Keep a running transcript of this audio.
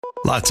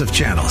Lots of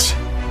channels,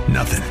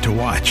 nothing to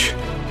watch,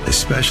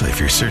 especially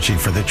if you're searching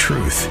for the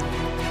truth.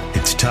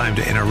 It's time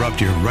to interrupt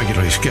your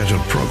regularly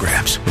scheduled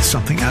programs with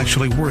something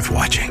actually worth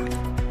watching.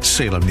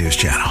 Salem News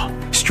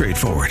Channel.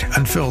 Straightforward,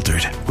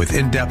 unfiltered, with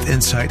in-depth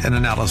insight and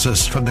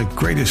analysis from the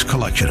greatest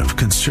collection of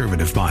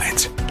conservative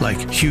minds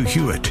like Hugh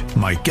Hewitt,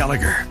 Mike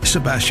Gallagher,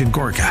 Sebastian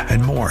Gorka,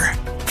 and more.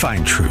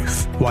 Find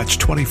truth. Watch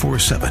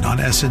 24/7 on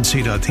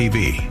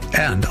snc.tv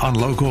and on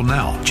Local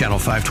Now, Channel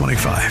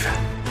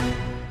 525.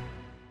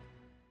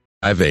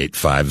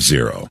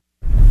 5850.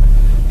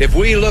 If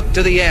we look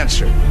to the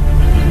answer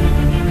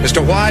as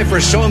to why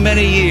for so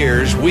many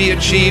years we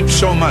achieved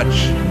so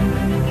much,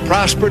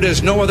 prospered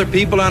as no other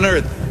people on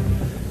earth,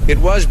 it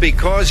was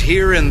because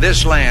here in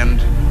this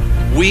land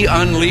we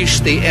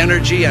unleashed the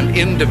energy and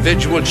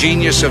individual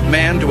genius of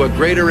man to a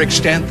greater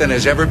extent than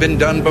has ever been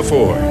done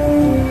before.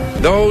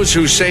 Those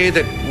who say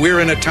that we're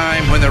in a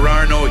time when there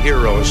are no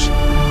heroes,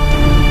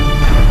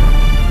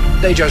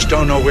 they just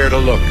don't know where to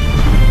look.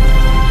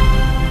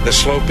 The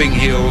sloping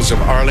hills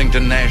of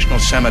Arlington National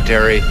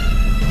Cemetery,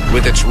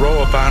 with its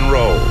row upon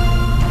row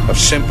of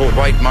simple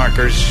white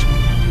markers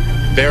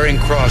bearing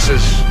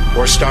crosses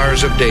or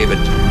stars of David,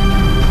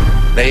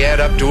 they add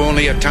up to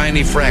only a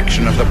tiny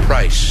fraction of the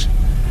price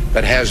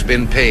that has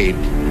been paid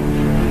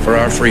for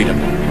our freedom.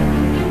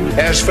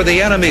 As for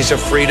the enemies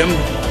of freedom,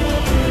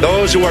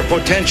 those who are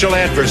potential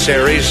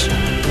adversaries,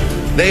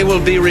 they will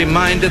be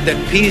reminded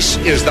that peace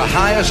is the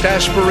highest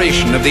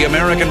aspiration of the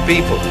American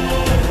people.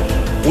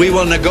 We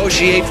will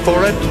negotiate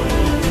for it,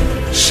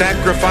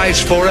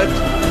 sacrifice for it.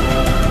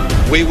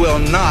 We will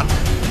not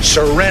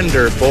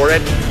surrender for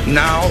it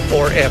now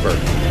or ever.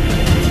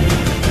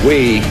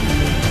 We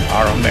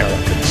are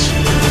Americans.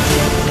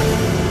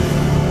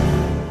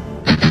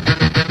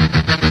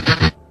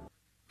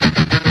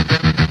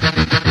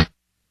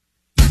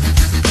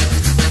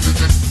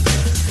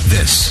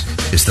 This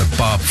is the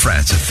Bob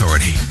Frantz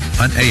Authority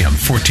on AM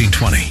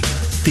 1420.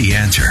 The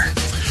Answer.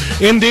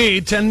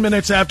 Indeed, 10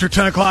 minutes after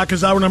 10 o'clock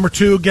as hour number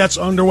 2 gets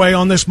underway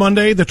on this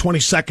Monday, the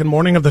 22nd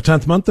morning of the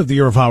 10th month of the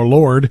year of our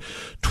Lord,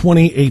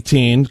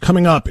 2018.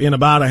 Coming up in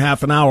about a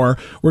half an hour,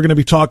 we're going to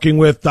be talking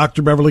with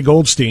Dr. Beverly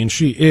Goldstein.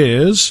 She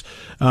is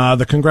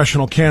the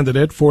congressional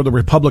candidate for the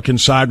Republican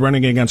side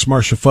running against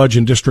Marcia Fudge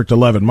in District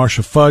 11.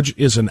 Marcia Fudge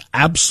is an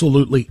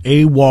absolutely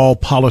AWOL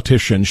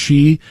politician.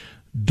 She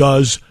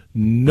does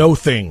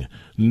nothing,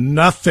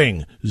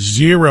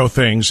 zero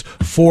things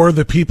for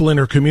the people in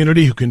her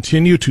community who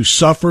continue to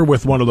suffer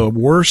with one of the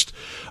worst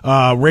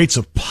rates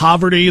of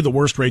poverty, the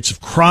worst rates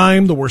of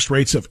crime, the worst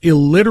rates of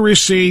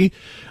illiteracy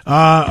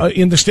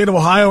in the state of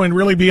Ohio and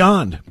really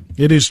beyond.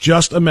 It is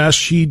just a mess.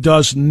 She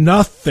does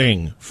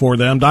nothing for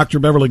them. Dr.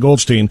 Beverly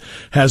Goldstein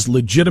has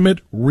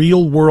legitimate,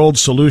 real-world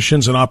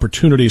solutions and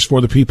opportunities for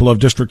the people of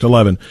District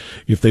 11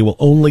 if they will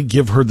only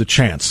give her the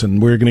chance.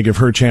 And we're going to give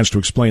her a chance to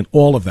explain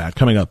all of that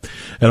coming up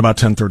at about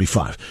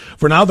 10:35.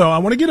 For now, though,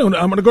 I'm going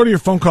to go to your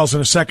phone calls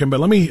in a second,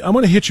 but I'm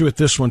going to hit you with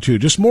this one too.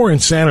 Just more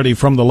insanity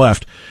from the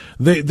left.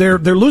 They're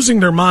losing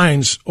their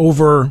minds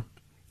over,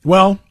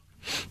 well,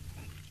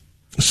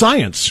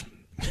 science.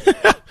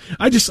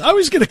 I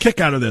always get a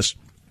kick out of this.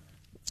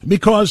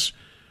 Because,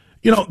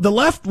 the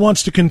left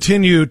wants to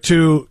continue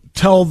to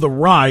tell the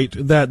right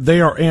that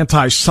they are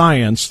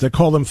anti-science. They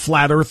call them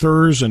flat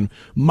earthers and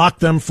mock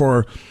them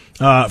for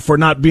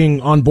not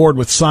being on board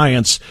with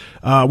science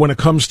when it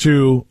comes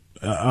to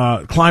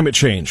climate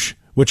change,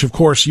 which of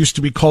course used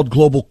to be called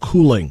global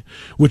cooling,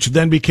 which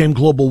then became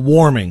global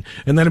warming,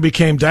 and then it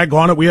became,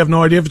 daggone it, we have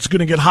no idea if it's going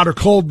to get hot or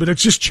cold, but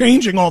it's just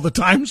changing all the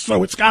time,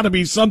 so it's got to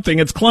be something.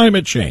 It's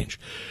climate change.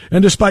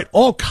 And despite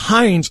all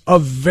kinds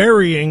of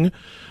varying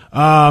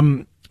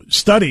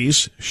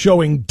studies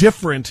showing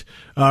different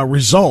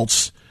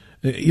results,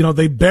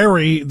 they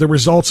bury the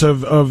results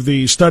of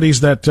the studies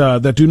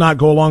that do not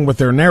go along with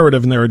their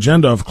narrative and their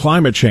agenda of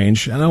climate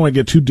change. And I don't want to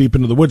get too deep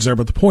into the woods there,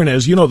 but the point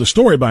is, you know the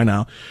story by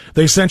now.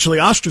 They essentially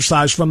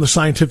ostracize from the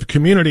scientific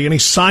community any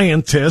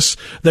scientists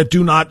that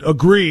do not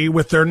agree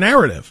with their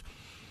narrative.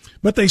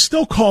 But they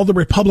still call the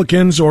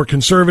Republicans or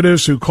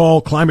conservatives who call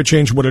climate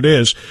change what it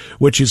is,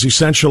 which is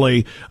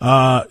essentially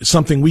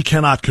something we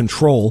cannot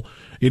control.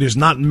 It is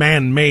not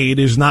man-made.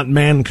 It is not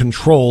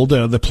man-controlled.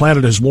 The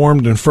planet has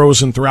warmed and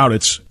frozen throughout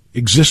its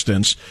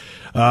existence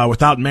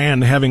without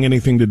man having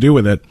anything to do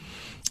with it.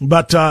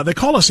 But they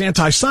call us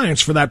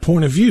anti-science for that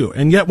point of view.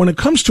 And yet when it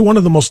comes to one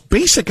of the most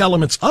basic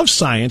elements of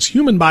science,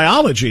 human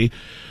biology,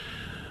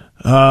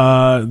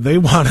 they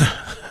want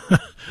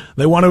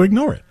to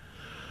ignore it.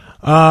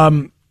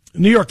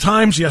 New York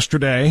Times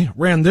yesterday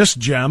ran this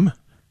gem.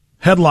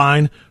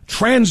 Headline,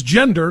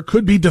 transgender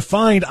could be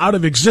defined out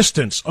of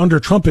existence under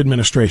Trump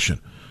administration.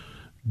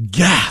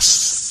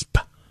 Gasp.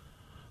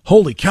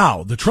 Holy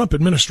cow. The Trump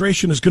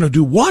administration is going to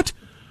do what?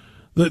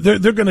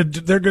 They're going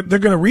to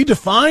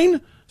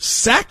redefine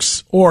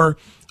sex or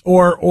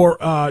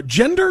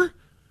gender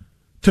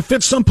to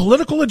fit some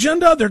political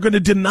agenda? They're going to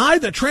deny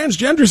that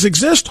transgenders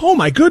exist? Oh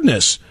my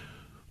goodness.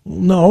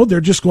 No,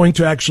 they're just going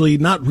to actually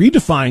not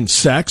redefine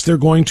sex. They're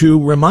going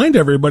to remind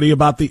everybody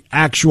about the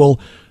actual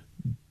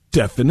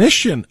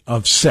definition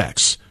of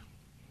sex.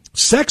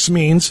 Sex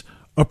means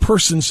a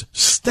person's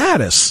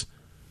status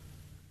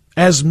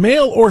as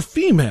male or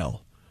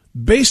female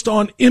based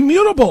on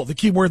immutable, the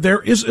key word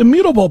there is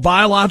immutable,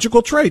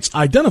 biological traits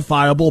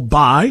identifiable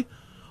by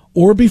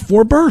or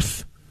before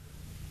birth.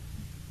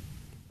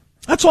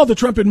 That's all the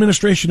Trump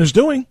administration is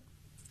doing.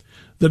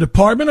 The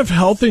Department of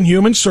Health and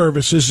Human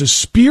Services is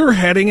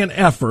spearheading an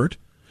effort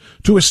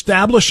to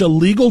establish a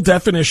legal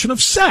definition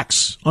of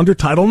sex under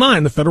Title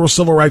IX, the federal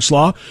civil rights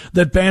law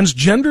that bans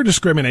gender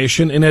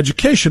discrimination in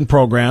education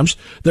programs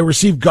that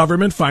receive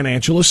government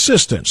financial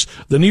assistance.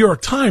 The New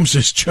York Times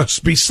is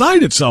just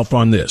beside itself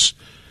on this.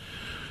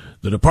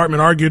 The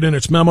department argued in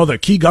its memo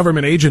that key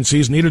government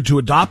agencies needed to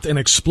adopt an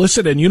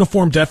explicit and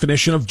uniform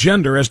definition of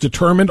gender as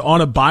determined on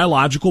a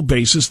biological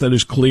basis that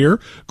is clear,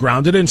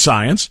 grounded in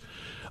science,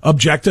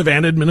 objective,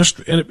 and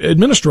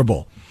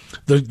administrable.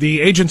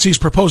 The agency's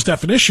proposed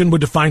definition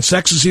would define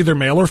sex as either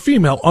male or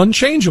female,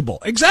 unchangeable.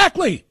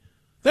 Exactly.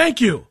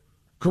 Thank you.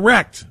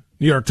 Correct,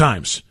 New York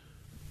Times.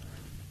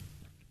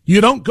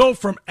 You don't go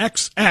from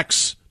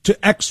XX to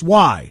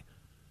XY.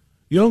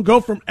 You don't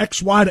go from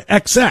XY to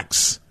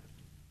XX.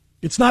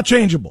 It's not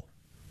changeable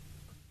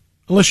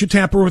unless you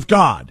tamper with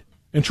God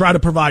and try to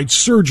provide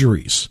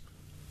surgeries.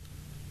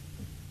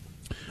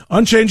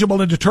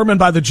 Unchangeable and determined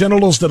by the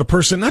genitals that a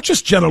person, not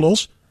just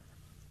genitals,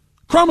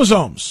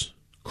 chromosomes.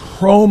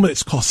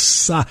 It's called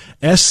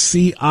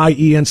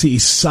S-C-I-E-N-C-E,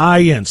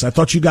 science. I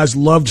thought you guys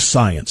loved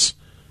science.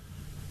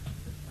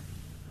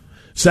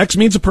 Sex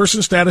means a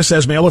person's status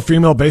as male or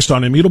female based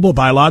on immutable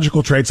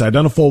biological traits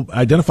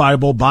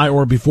identifiable by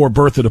or before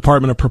birth, the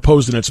department have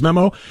proposed in its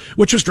memo,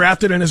 which was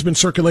drafted and has been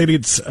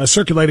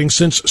circulating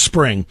since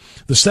spring.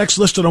 The sex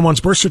listed on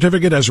one's birth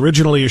certificate as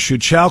originally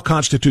issued shall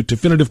constitute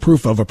definitive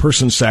proof of a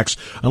person's sex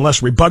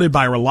unless rebutted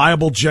by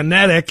reliable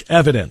genetic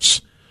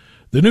evidence.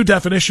 The new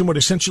definition would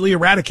essentially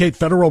eradicate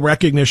federal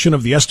recognition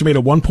of the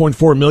estimated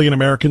 1.4 million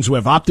Americans who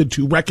have opted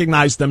to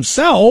recognize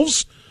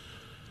themselves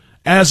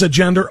as a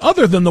gender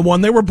other than the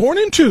one they were born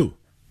into.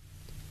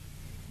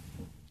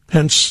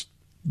 Hence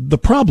the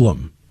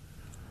problem.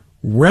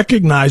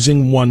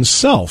 Recognizing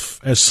oneself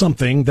as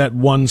something that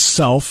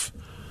oneself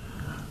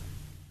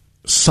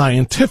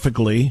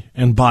scientifically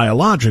and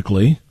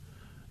biologically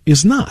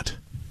is not.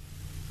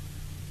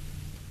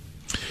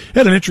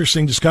 Had an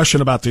interesting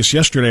discussion about this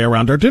yesterday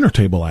around our dinner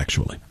table,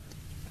 actually.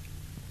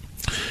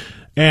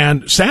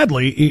 And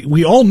sadly,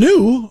 we all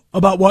knew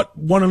about what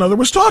one another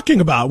was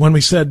talking about when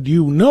we said,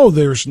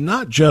 there's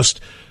not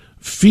just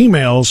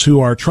females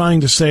who are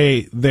trying to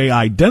say they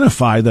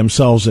identify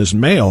themselves as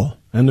male,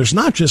 and there's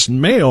not just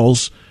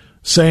males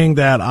saying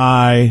that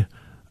I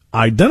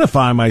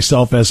identify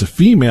myself as a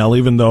female,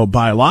 even though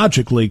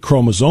biologically,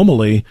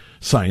 chromosomally,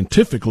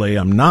 scientifically,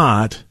 I'm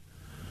not.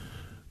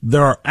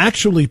 There are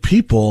actually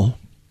people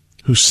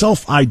who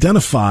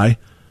self-identify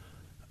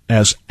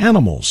as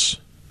animals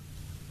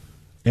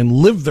and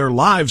live their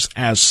lives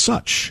as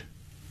such.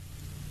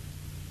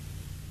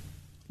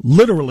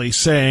 Literally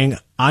saying,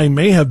 I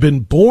may have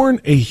been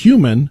born a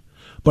human,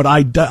 but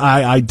I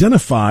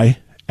identify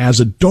as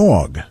a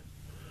dog.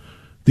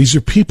 These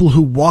are people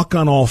who walk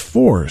on all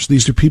fours.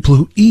 These are people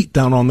who eat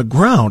down on the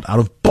ground out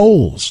of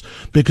bowls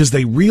because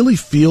they really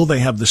feel they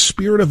have the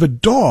spirit of a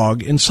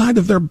dog inside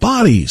of their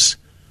bodies.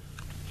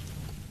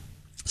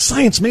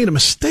 Science made a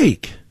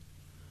mistake.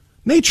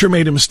 Nature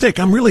made a mistake.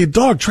 I'm really a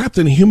dog trapped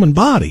in a human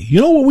body.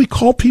 You know what we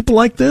call people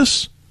like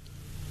this?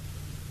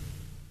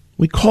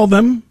 We call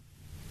them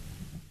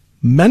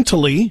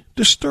mentally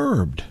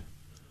disturbed.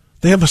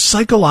 They have a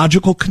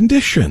psychological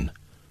condition.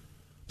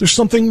 There's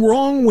something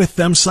wrong with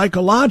them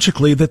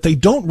psychologically that they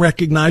don't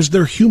recognize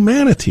their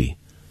humanity.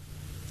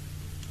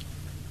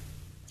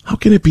 How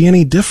can it be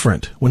any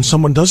different when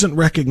someone doesn't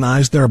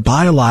recognize their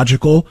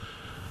biological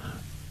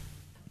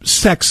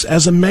sex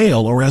as a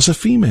male or as a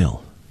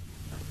female?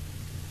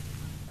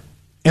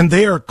 And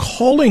they are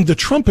calling the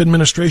Trump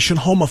administration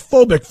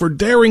homophobic for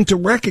daring to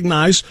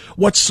recognize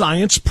what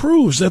science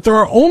proves, that there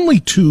are only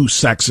two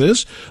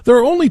sexes, there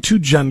are only two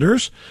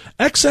genders,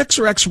 XX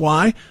or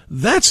XY,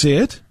 that's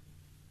it.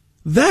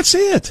 That's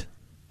it.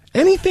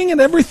 Anything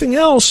and everything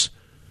else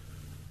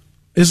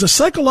is a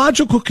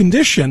psychological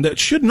condition that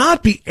should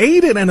not be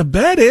aided and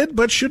abetted,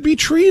 but should be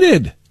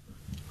treated.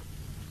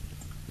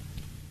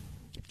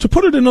 To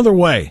put it another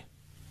way,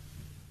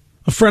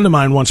 a friend of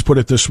mine once put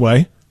it this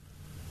way: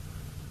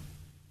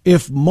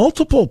 if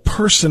multiple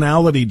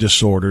personality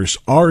disorders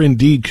are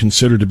indeed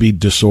considered to be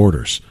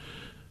disorders,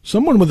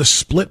 someone with a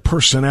split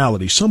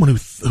personality, someone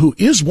who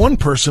is one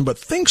person but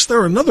thinks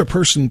they're another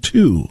person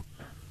too,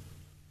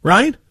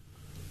 right?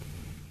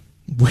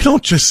 We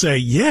don't just say,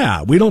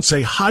 we don't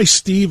say hi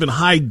Steve and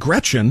hi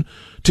Gretchen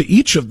to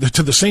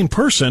to the same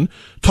person,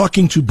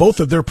 talking to both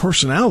of their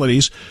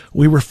personalities.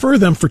 We refer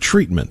them for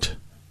treatment,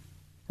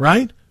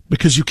 right?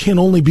 Because you can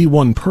only be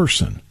one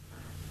person.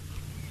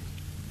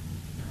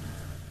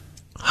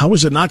 How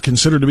is it not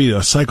considered to be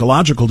a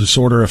psychological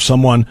disorder if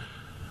someone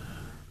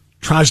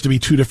tries to be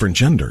two different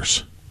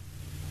genders?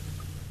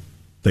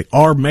 They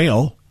are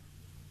male,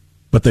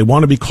 but they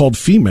want to be called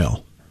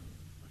female.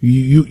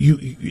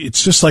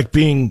 It's just like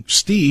being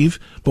Steve,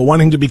 but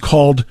wanting to be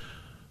called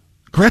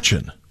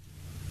Gretchen.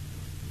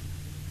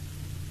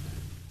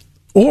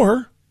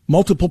 Or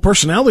multiple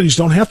personalities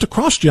don't have to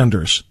cross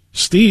genders.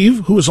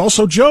 Steve, who is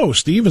also Joe.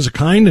 Steve is a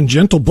kind and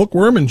gentle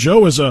bookworm, and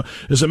Joe is a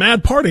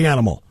mad party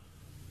animal.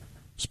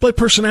 Split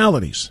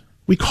personalities.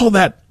 We call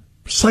that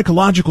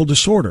psychological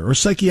disorder or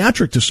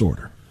psychiatric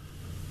disorder.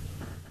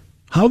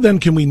 How then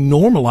can we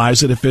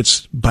normalize it if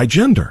it's by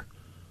gender?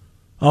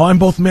 Oh, I'm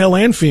both male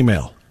and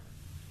female.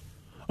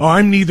 Or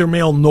I'm neither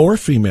male nor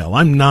female.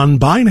 I'm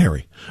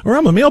non-binary. Or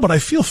I'm a male, but I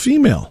feel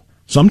female.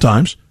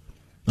 Sometimes.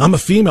 I'm a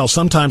female.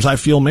 Sometimes I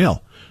feel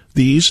male.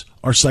 These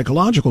are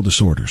psychological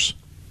disorders.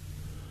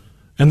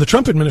 And the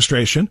Trump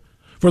administration,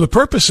 for the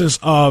purposes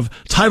of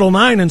Title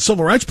IX and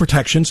civil rights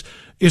protections,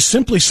 is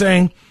simply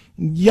saying,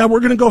 yeah, we're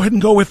going to go ahead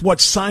and go with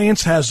what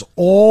science has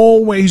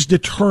always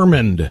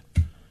determined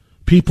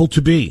people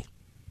to be.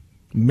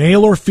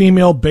 Male or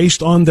female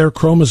based on their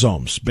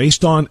chromosomes,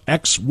 based on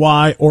X,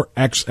 Y, or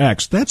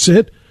XX. That's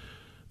it.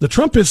 The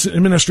Trump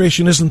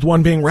administration isn't the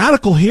one being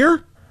radical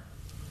here.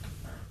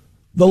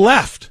 The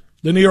left,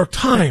 the New York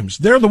Times,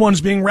 they're the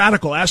ones being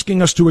radical,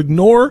 asking us to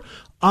ignore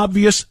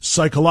obvious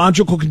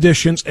psychological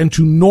conditions and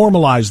to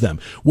normalize them.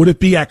 Would it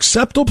be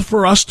acceptable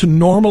for us to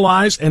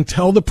normalize and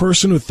tell the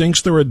person who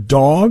thinks they're a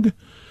dog?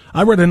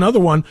 I read another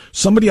one,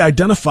 somebody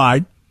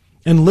identified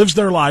and lives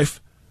their life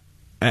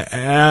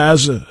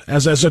as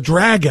a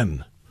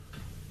dragon.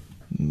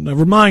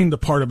 Never mind the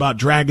part about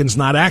dragons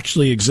not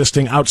actually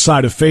existing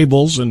outside of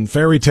fables and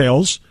fairy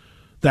tales.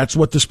 That's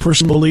what this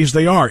person believes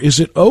they are. Is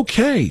it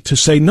okay to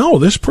say, no,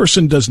 this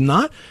person does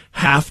not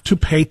have to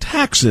pay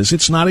taxes.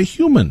 It's not a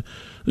human.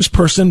 This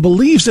person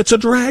believes it's a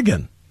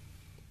dragon.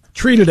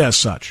 Treat it as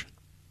such.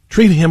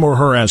 Treat him or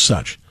her as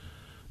such.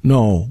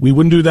 No, we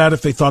wouldn't do that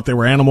if they thought they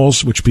were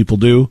animals, which people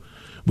do.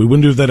 We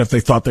wouldn't do that if they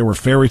thought they were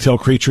fairy tale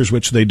creatures,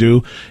 which they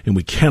do. And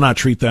we cannot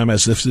treat them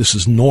as if this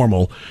is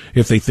normal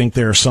if they think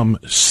they're some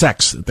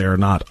sex that they're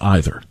not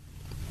either.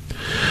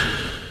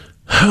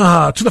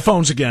 To the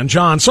phones again.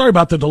 John, sorry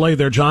about the delay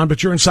there, John,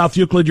 but you're in South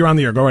Euclid. You're on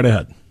the air. Go right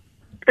ahead.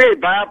 Hey,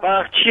 Bob.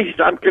 Jeez,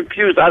 I'm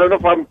confused. I don't know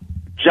if I'm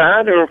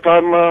John or if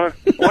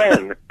I'm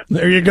Glenn.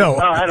 There you go.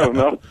 I don't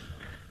know.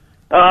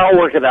 I'll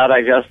work it out,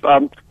 I guess.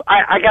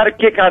 I got a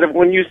kick out of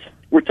when you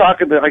were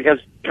talking to, I guess,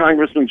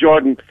 Congressman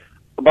Jordan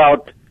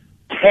about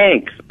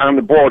tanks on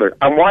the border.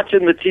 I'm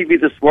watching the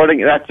TV this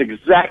morning, and that's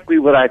exactly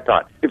what I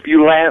thought. If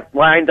you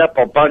lined up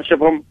a bunch of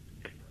them,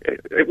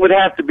 it would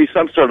have to be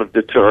some sort of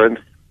deterrent,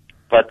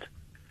 but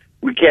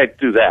we can't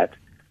do that.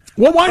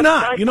 Well, why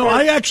not? You know,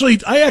 I actually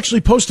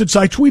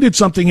tweeted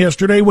something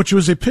yesterday, which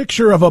was a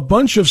picture of a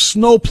bunch of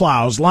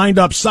snowplows lined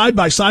up side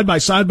by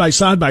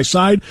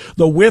side,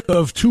 the width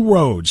of two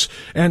roads.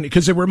 And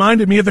because it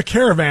reminded me of the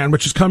caravan,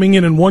 which is coming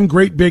in one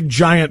great big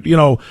giant,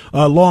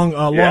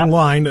 long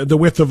line, the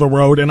width of the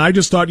road. And I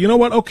just thought, you know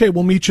what? Okay,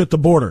 we'll meet you at the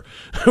border.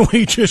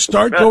 We just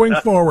start going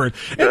forward.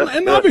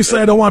 And obviously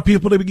I don't want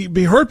people to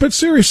be hurt, but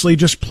seriously,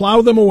 just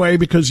plow them away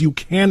because you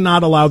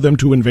cannot allow them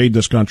to invade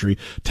this country.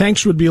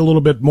 Tanks would be a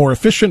little bit more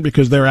efficient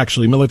because they're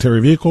actually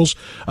military vehicles,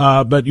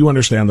 but you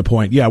understand the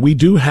point. Yeah, we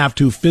do have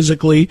to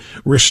physically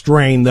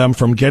restrain them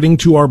from getting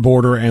to our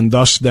border and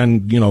thus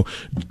then,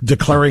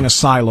 declaring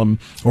asylum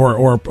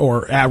or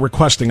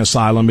requesting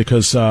asylum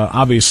because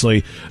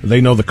obviously they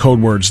know the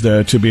code words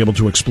to be able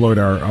to exploit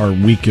our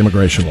weak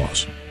immigration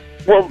laws.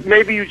 Well,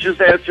 maybe you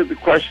just answered the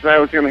question I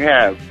was going to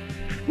have.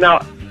 Now,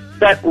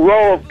 that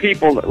row of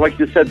people, like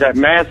you said, that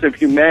massive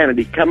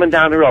humanity coming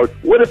down the road,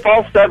 what if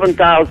all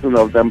 7,000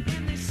 of them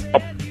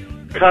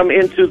come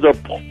into the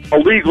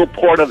illegal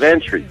port of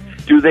entry?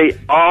 Do they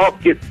all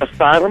get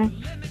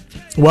asylum?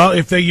 Well,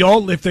 if they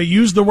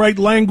use the right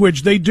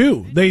language, they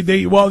do. They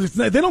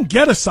don't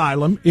get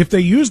asylum if they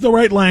use the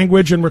right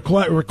language and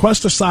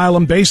request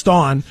asylum based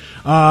on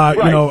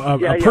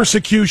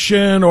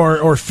persecution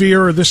or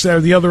fear or this, that,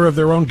 or the other of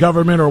their own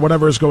government or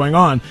whatever is going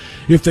on.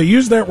 If they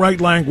use that right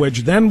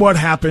language, then what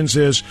happens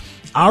is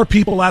our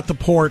people at the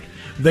port,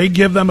 they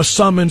give them a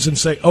summons and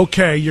say,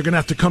 okay, you're going to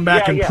have to come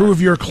back and prove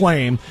your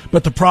claim.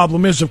 But the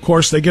problem is, of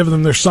course, they give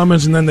them their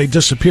summons and then they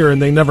disappear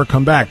and they never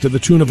come back, to the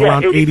tune of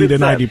around 80 to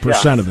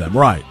 90% of them.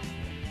 Right.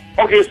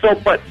 Okay,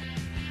 but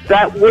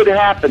that would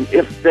happen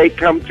if they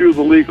come through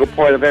the legal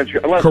point of entry.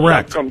 Unless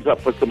correct. Trump comes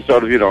up with some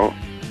sort of, plan.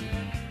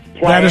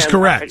 That is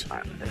correct.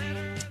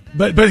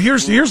 But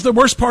here's the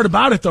worst part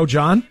about it, though,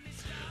 John.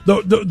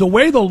 The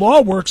way the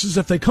law works is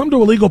if they come to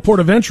a legal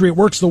port of entry, it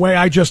works the way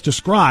I just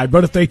described.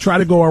 But if they try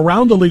to go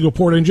around the legal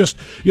port and just,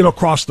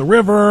 cross the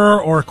river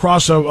or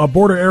cross a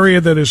border area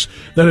that is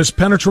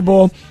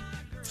penetrable,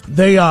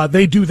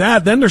 they do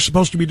that. Then they're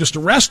supposed to be just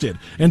arrested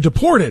and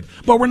deported.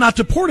 But we're not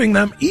deporting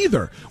them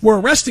either. We're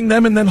arresting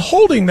them and then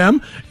holding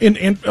them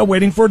in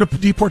waiting for a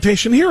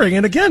deportation hearing.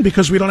 And again,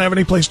 because we don't have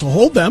any place to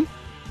hold them,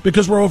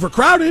 because we're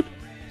overcrowded,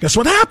 guess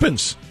what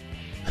happens?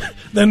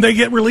 Then they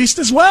get released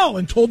as well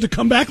and told to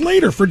come back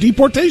later for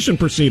deportation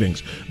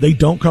proceedings. They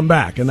don't come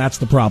back, and that's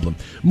the problem.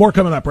 More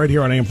coming up right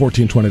here on AM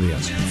 1420 The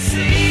Answer.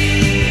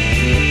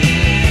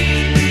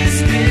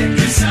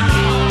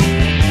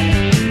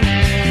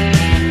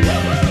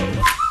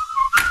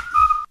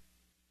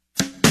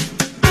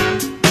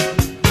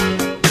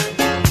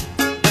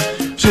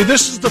 See,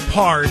 this is the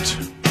part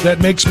that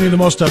makes me the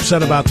most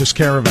upset about this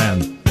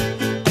caravan.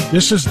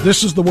 This is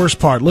the worst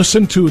part.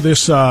 Listen to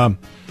this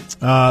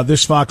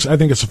this Fox, I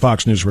think it's a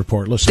Fox News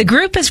report. Listen. The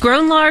group has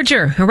grown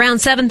larger. Around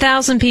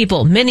 7,000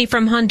 people, many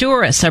from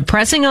Honduras, are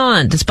pressing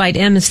on despite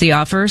amnesty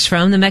offers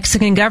from the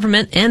Mexican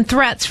government and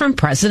threats from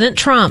President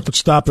Trump. But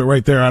stop it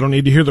right there. I don't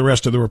need to hear the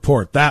rest of the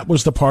report. That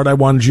was the part I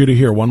wanted you to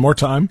hear. One more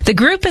time. The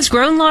group has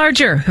grown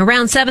larger.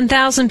 Around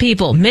 7,000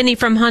 people, many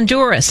from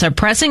Honduras, are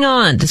pressing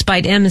on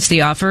despite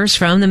amnesty offers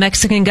from the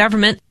Mexican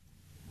government.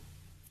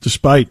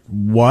 Despite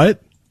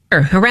what?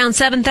 Around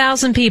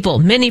 7,000 people,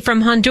 many from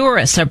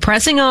Honduras, are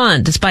pressing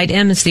on despite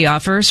amnesty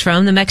offers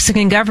from the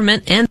Mexican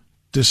government and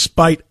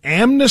despite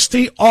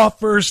amnesty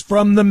offers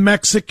from the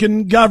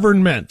Mexican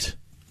government.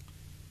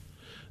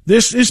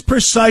 This is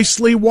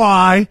precisely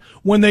why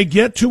when they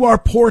get to our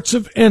ports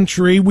of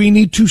entry, we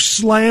need to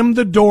slam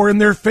the door in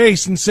their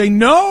face and say,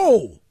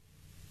 no,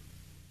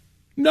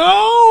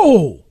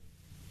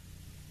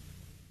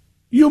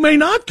 you may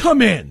not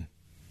come in.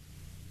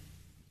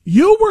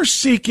 You were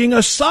seeking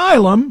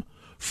asylum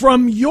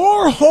from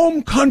your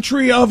home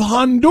country of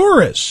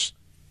Honduras.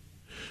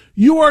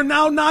 You are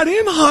now not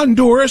in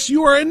Honduras,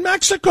 you are in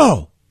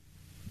Mexico.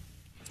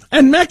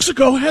 And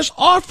Mexico has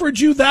offered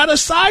you that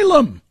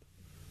asylum.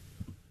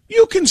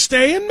 You can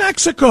stay in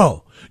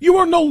Mexico. You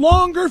are no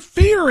longer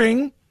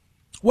fearing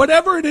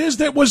whatever it is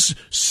that was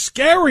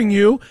scaring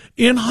you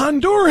in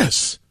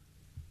Honduras.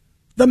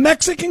 The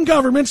Mexican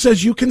government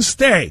says you can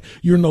stay.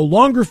 You're no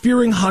longer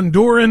fearing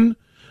Honduran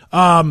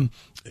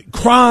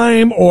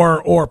crime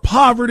or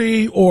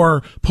poverty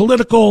or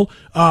political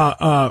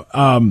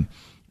I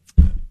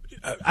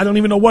don't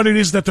even know what it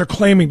is that they're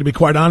claiming, to be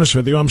quite honest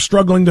with you. I'm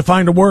struggling to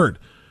find a word.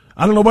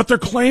 I don't know what they're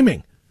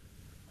claiming.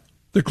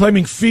 They're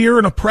claiming fear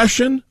and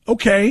oppression.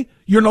 Okay,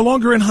 you're no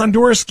longer in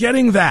Honduras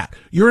getting that.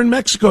 You're in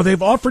Mexico.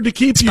 They've offered to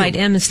keep you. Despite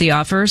amnesty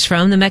offers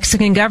from the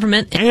Mexican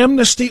government.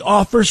 Amnesty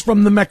offers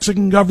from the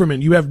Mexican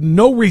government. You have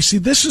no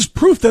reason. This is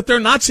proof that they're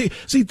not. See,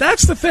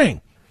 that's the thing.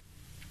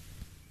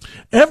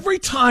 Every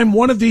time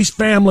one of these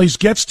families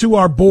gets to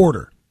our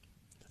border,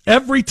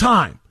 every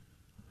time,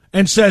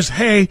 and says,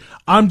 "Hey,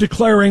 I'm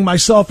declaring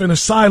myself an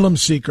asylum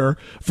seeker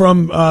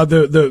from boy,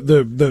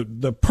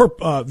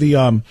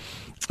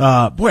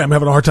 I'm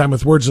having a hard time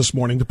with words this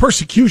morning. The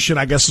persecution,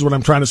 I guess, is what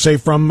I'm trying to say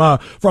from my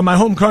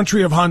home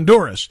country of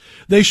Honduras."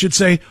 They should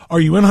say,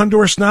 "Are you in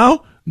Honduras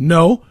now?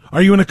 No.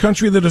 Are you in a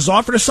country that has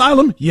offered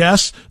asylum?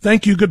 Yes.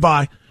 Thank you.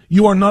 Goodbye."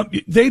 You are not,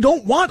 they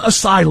don't want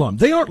asylum.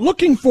 They aren't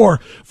looking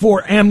for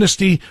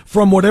amnesty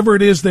from whatever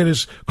it is that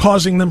is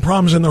causing them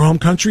problems in their home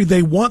country.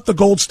 They want the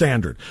gold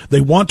standard.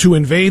 They want to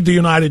invade the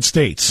United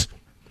States.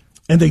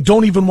 And they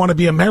don't even want to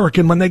be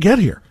American when they get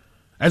here,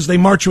 as they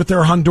march with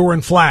their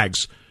Honduran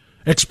flags,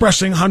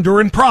 expressing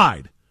Honduran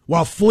pride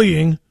while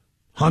fleeing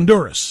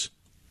Honduras.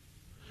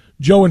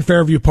 Joe in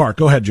Fairview Park.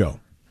 Go ahead,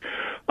 Joe.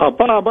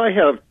 Bob, I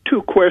have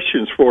two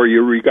questions for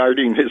you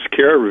regarding this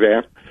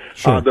caravan.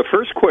 Sure. The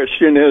first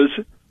question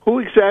is, who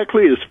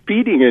exactly is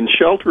feeding and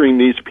sheltering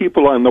these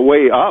people on the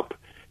way up?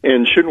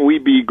 And shouldn't we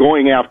be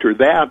going after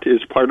that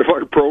as part of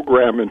our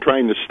program and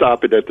trying to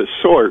stop it at the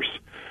source?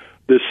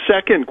 The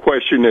second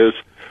question is,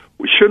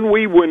 shouldn't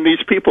we, when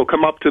these people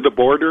come up to the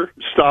border,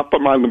 stop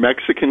them on the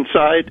Mexican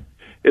side?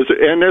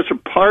 And as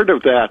a part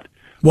of that...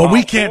 Well,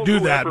 we can't do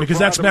that because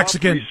that's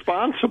Mexican...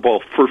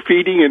 responsible for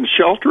feeding and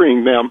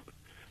sheltering them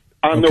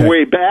on their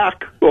way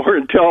back, or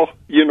until,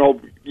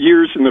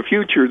 years in the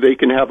future, they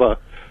can have a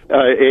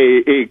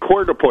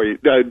court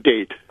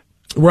date.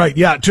 Right,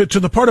 yeah. To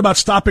the part about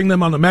stopping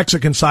them on the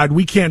Mexican side,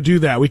 we can't do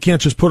that. We can't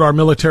just put our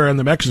military on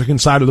the Mexican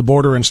side of the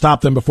border and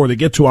stop them before they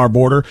get to our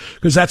border,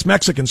 because that's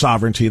Mexican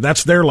sovereignty.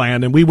 That's their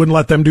land, and we wouldn't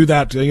let them do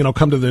that,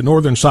 come to the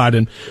northern side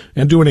and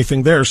do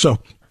anything there. So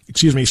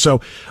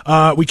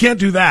we can't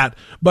do that.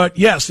 But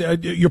yes,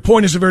 your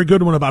point is a very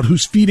good one about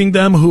who's feeding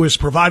them, who is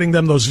providing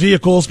them those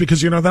vehicles,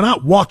 because, they're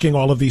not walking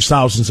all of these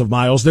thousands of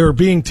miles. They're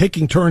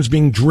taking turns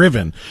being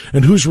driven,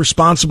 and who's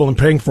responsible and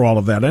paying for all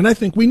of that. And I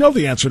think we know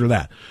the answer to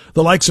that.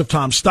 The likes of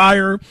Tom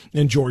Steyer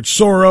and George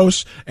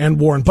Soros and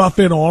Warren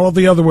Buffett and all of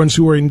the other ones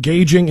who are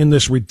engaging in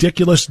this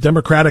ridiculous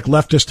democratic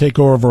leftist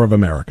takeover of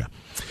America.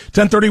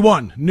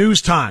 10:31,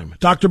 news time.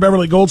 Dr.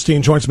 Beverly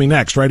Goldstein joins me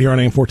next, right here on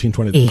AM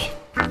 1420.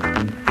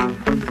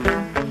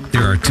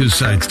 There are two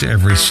sides to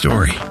every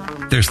story.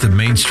 There's the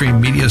mainstream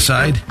media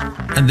side,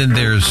 and then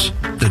there's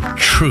the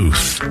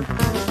truth.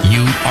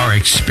 You are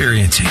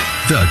experiencing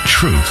the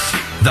truth.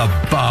 The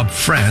Bob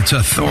Frantz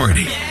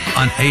Authority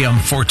on AM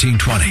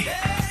 1420.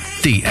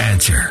 The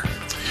Answer.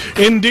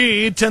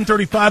 Indeed,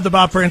 10:35, the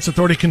Bob Frantz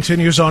Authority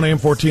continues on AM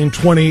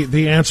 1420.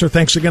 The Answer.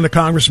 Thanks again to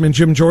Congressman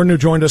Jim Jordan, who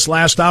joined us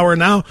last hour.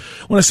 Now,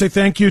 I want to say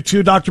thank you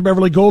to Dr.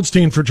 Beverly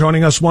Goldstein for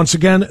joining us once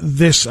again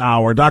this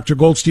hour. Dr.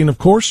 Goldstein, of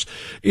course,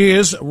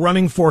 is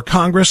running for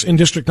Congress in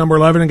District Number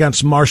 11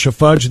 against Marcia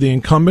Fudge, the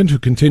incumbent, who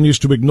continues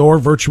to ignore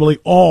virtually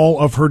all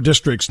of her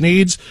district's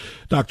needs.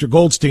 Dr.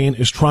 Goldstein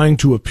is trying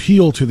to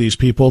appeal to these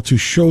people to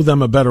show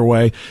them a better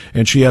way,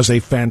 and she has a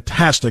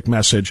fantastic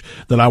message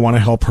that I want to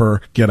help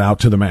her get out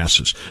to the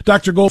masses.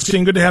 Dr.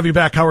 Goldstein, good to have you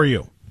back. How are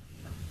you?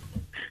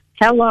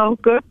 Hello,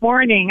 good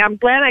morning. I'm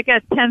glad I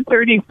got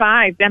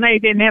 10:35. Then I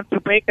didn't have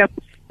to wake up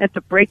at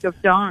the break of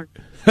dawn.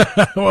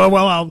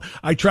 Well,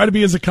 I try to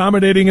be as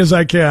accommodating as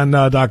I can,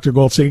 Dr.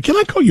 Goldstein. Can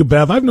I call you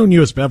Bev? I've known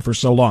you as Bev for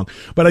so long,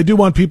 but I do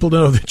want people to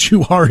know that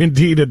you are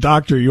indeed a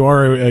doctor. You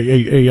are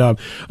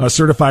a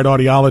certified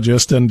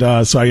audiologist,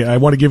 and so I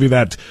want to give you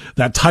that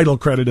title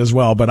credit as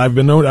well. But I've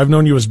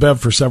known you as Bev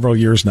for several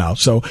years now.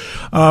 So,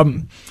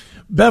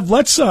 Bev,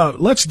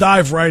 let's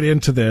dive right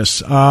into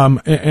this,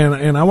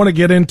 and I want to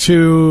get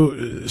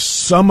into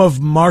some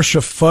of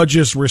Marcia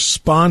Fudge's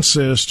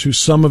responses to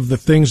some of the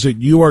things that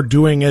you are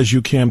doing as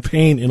you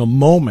campaign in a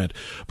moment.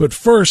 But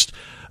first,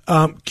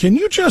 can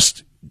you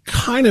just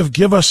kind of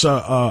give us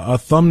a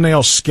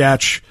thumbnail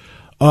sketch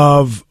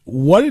of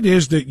what it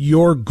is that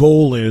your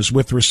goal is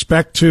with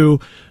respect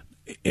to,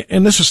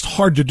 and this is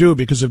hard to do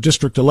because of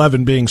District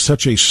 11 being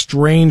such a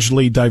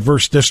strangely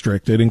diverse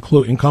district. It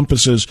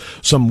encompasses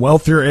some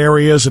wealthier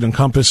areas. It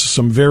encompasses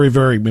some very,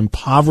 very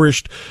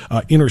impoverished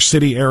inner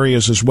city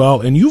areas as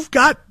well. And you've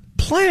got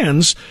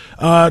plans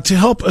to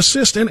help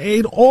assist and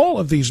aid all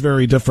of these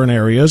very different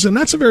areas, and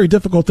that's a very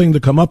difficult thing to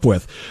come up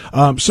with.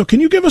 So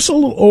can you give us a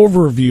little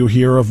overview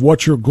here of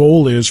what your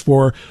goal is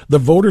for the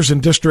voters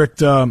in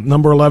District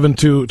number 11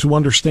 to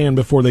understand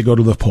before they go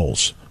to the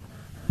polls?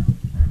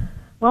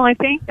 Well, I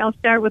think I'll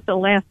start with the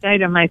last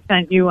item I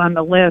sent you on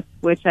the list,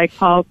 which I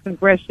call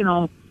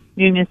Congressional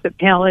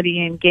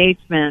Municipality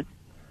Engagement.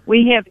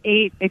 We have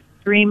 8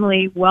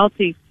 extremely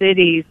wealthy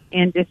cities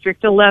in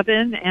District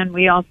 11, and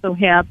we also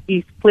have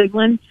East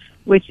Cleveland,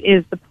 which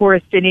is the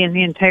poorest city in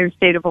the entire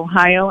state of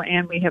Ohio,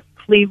 and we have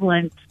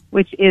Cleveland,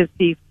 which is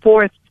the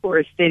 4th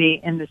poorest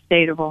city in the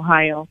state of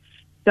Ohio.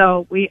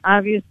 So we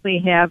obviously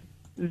have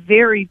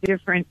very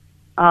different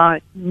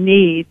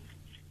needs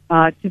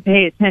to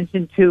pay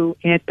attention to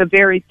at the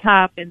very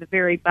top and the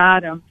very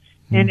bottom.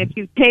 And if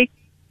you take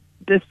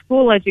the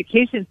school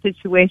education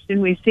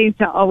situation, we seem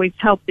to always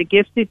help the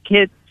gifted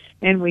kids,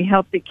 and we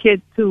help the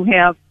kids who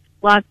have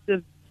lots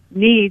of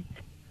needs,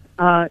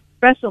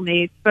 special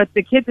needs, but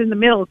the kids in the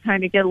middle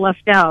kind of get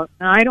left out.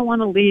 And I don't want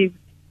to leave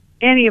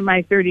any of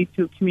my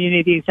 32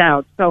 communities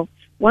out. So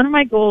one of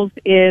my goals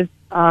is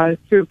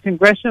through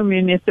Congressional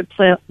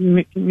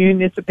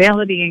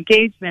Municipality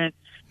Engagement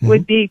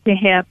would be to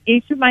have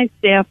each of my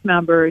staff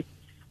members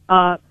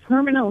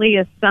permanently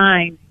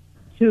assigned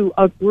to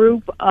a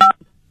group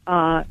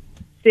of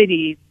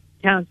cities,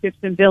 townships,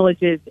 and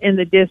villages in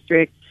the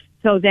district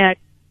so that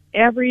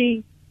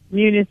every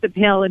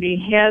municipality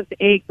has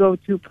a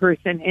go-to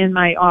person in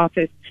my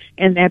office,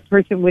 and that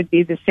person would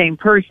be the same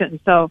person.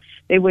 So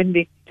they wouldn't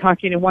be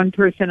talking to one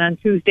person on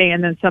Tuesday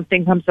and then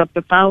something comes up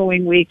the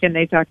following week and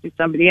they talk to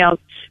somebody else,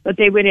 but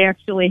they would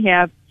actually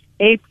have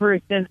a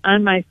person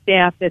on my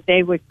staff that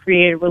they would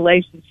create a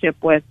relationship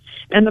with.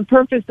 And the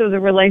purpose of the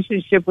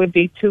relationship would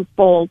be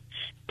twofold: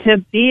 to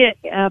be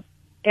at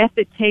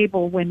the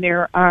table when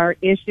there are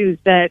issues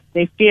that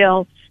they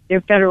feel their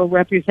federal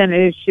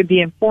representatives should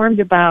be informed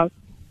about,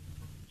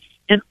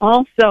 and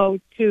also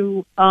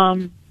to,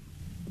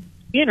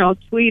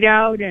 tweet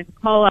out and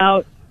call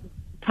out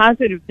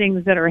positive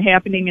things that are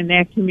happening in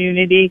that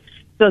community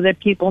so that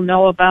people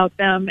know about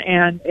them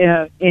and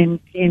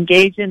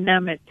engage in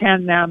them,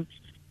 attend them,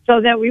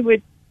 so that we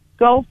would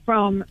go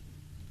from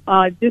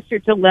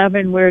District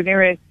 11, where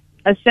there is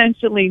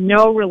essentially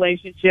no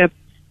relationship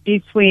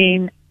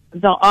between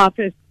the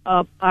office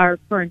of our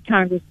current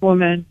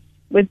Congresswoman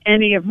with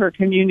any of her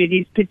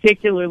communities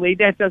particularly.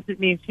 That doesn't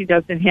mean she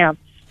doesn't have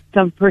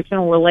some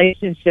personal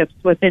relationships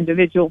with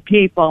individual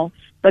people,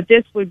 but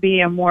this would be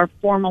a more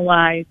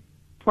formalized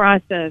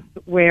process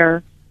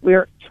where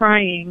we're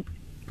trying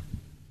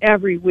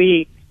every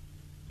week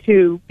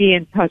to be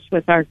in touch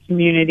with our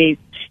communities.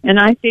 And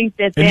I think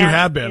that you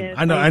have been.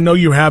 I know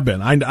you have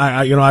been.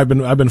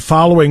 I've been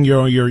following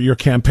your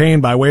campaign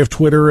by way of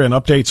Twitter and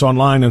updates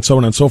online and so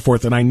on and so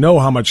forth. And I know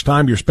how much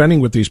time you're spending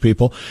with these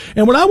people.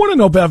 And what I want to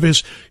know, Bev,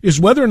 is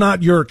whether or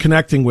not you're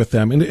connecting with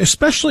them, and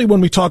especially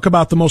when we talk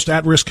about the most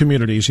at-risk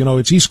communities.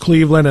 It's East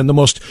Cleveland and the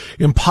most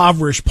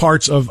impoverished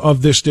parts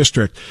of this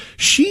district.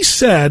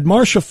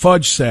 Marcia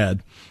Fudge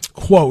said,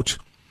 quote,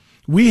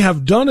 "We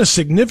have done a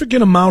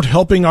significant amount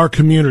helping our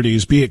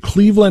communities, be it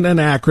Cleveland and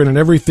Akron and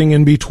everything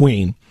in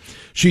between."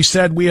 She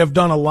said, "We have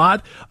done a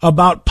lot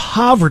about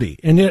poverty."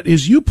 And yet,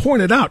 as you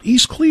pointed out,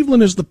 East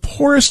Cleveland is the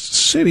poorest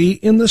city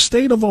in the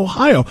state of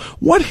Ohio.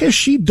 What has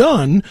she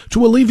done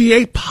to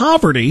alleviate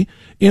poverty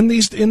in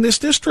this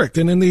district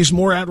and in these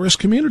more at-risk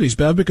communities,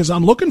 Bev? Because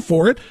I'm looking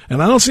for it,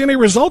 and I don't see any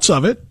results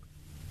of it.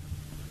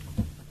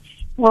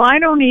 Well, I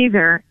don't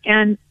either.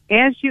 And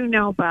as you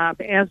know, Bob,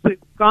 as we've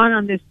gone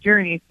on this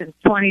journey since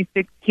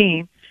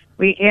 2016,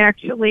 we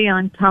actually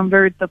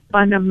uncovered the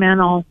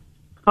fundamental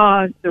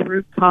cause, the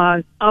root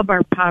cause of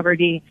our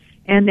poverty,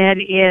 and that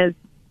is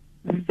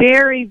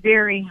very,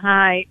 very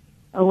high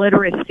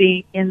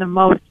illiteracy in the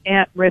most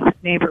at-risk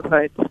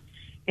neighborhoods.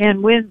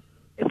 And when,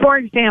 for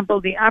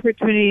example, the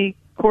Opportunity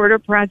Corridor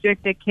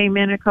project that came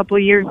in a couple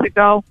of years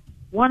ago,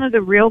 one of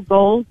the real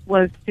goals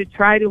was to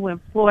try to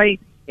employ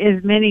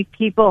as many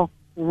people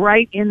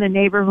right in the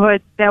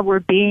neighborhoods that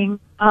were being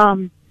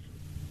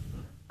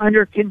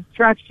under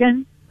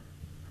construction.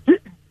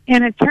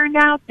 And it turned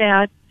out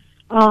that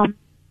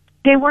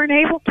they weren't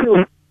able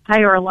to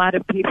hire a lot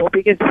of people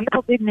because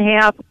people didn't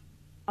have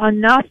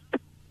enough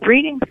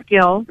reading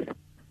skills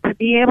to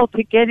be able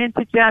to get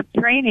into job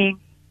training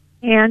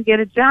and get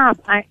a job.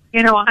 I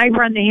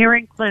run the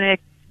hearing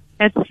clinic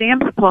at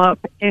Sam's Club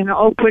in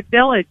Oakwood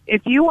Village.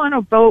 If you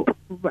want to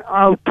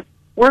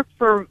work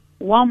for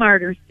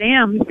Walmart or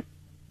Sam's,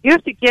 you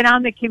have to get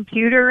on the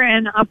computer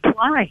and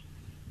apply.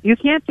 You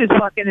can't just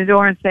walk in the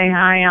door and say,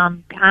 "Hi,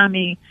 I'm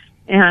Tommy,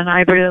 and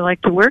I'd really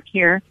like to work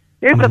here."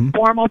 There's a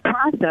formal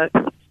process.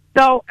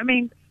 So, I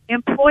mean,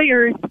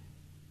 employers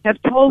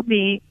have told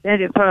me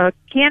that if a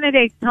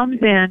candidate comes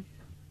in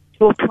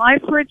to apply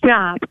for a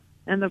job,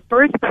 and the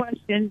first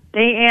question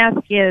they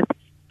ask is,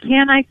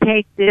 can I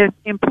take this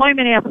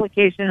employment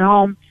application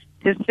home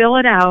to fill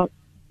it out?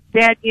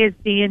 That is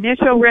the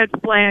initial red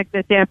flag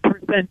that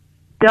person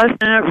does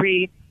not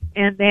read,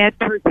 and that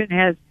person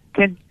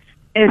can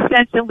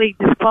essentially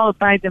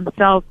disqualified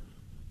themselves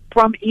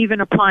from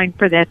even applying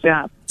for that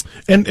job.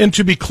 And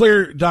to be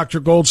clear, Dr.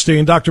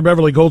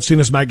 Beverly Goldstein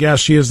is my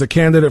guest. She is the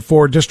candidate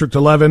for District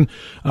 11,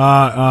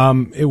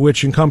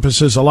 which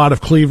encompasses a lot of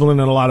Cleveland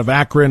and a lot of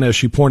Akron, as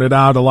she pointed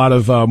out, a lot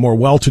of more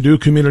well-to-do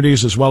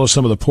communities as well as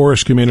some of the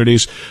poorest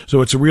communities. So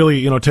it's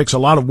really, it takes a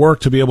lot of work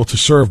to be able to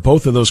serve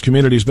both of those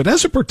communities. But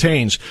as it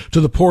pertains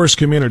to the poorest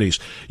communities,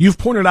 you've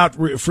pointed out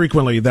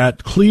frequently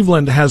that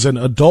Cleveland has an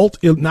adult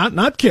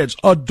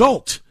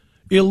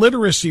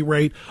illiteracy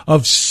rate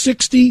of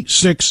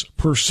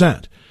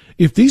 66%.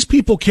 If these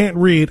people can't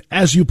read,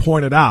 as you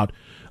pointed out,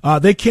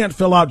 they can't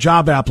fill out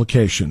job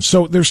applications.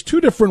 So there's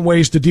two different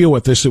ways to deal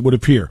with this, it would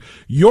appear.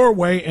 Your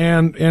way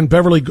and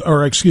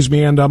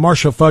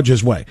Marcia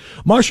Fudge's way.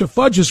 Marcia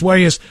Fudge's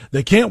way is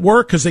they can't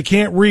work because they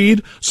can't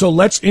read, so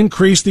let's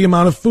increase the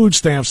amount of food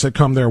stamps that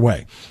come their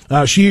way.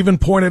 She even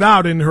pointed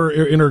out in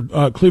her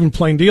Cleveland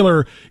Plain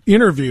Dealer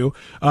interview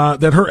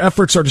that her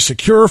efforts are to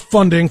secure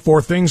funding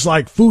for things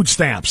like food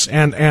stamps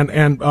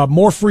and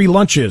more free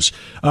lunches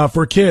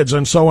for kids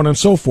and so on and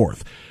so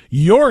forth.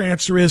 Your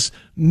answer is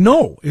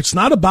no. It's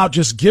not about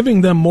just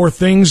giving them more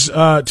things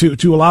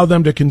to allow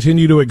them to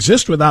continue to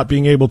exist without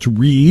being able to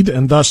read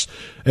and thus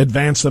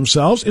advance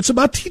themselves. It's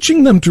about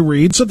teaching them to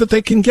read so that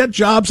they can get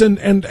jobs and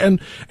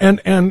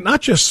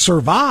not just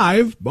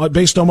survive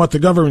based on what the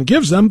government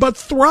gives them, but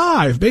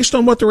thrive based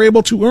on what they're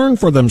able to earn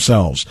for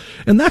themselves.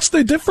 And that's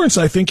the difference,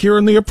 I think, here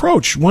in the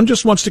approach. One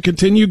just wants to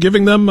continue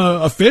giving them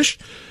a fish,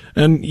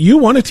 and you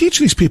want to teach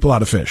these people how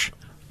to fish.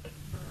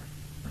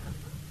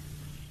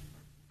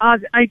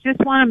 I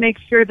just want to make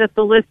sure that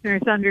the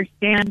listeners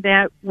understand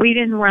that we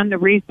didn't run the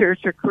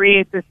research or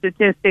create the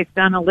statistics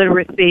on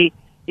illiteracy.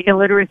 The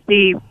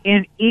illiteracy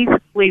in East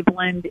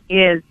Cleveland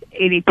is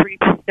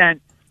 83%.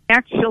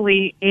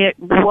 Actually, it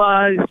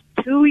was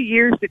 2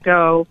 years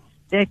ago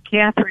that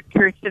Catherine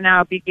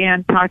Kirstenau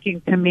began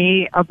talking to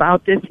me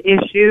about this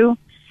issue.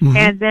 Mm-hmm.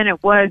 And then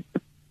it was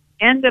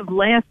end of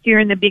last year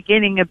and the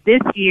beginning of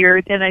this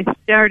year that I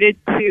started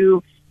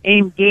to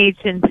engage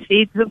in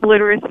Seeds of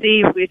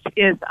Literacy, which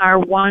is our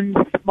one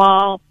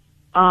small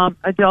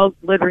adult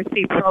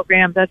literacy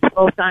program that's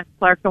both on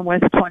Clark and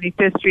West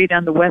 25th Street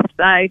on the west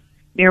side,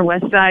 near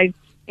West Side,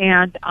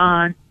 and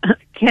on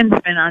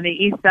Kinsman on the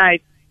east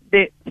side.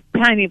 The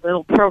tiny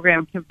little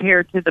program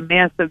compared to the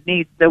massive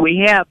needs that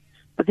we have.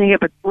 But they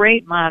have a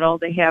great model.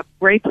 They have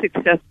great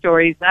success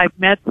stories. I've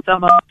met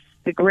some of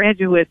the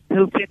graduates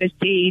who finished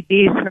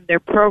GEDs from their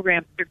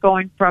programs. They're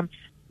going from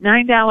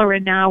 $9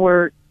 an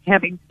hour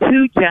having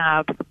two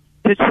jobs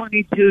to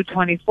 $22,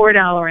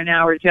 $24 an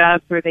hour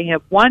jobs where they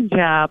have one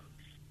job.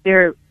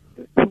 They're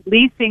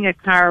leasing a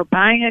car,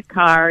 buying a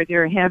car.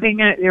 They're having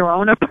their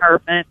own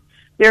apartment.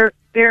 They're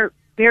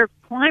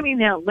climbing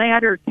that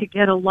ladder to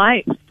get a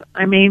life.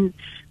 I mean,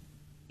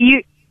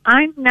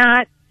 I'm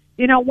not.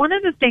 One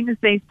of the things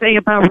they say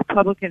about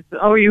Republicans,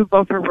 oh, you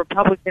vote for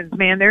Republicans,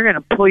 man, they're going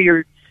to pull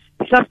your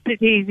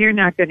subsidies. You're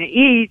not going to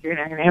eat. You're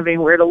not going to have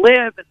anywhere to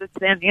live, and this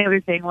and the other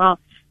thing. Well,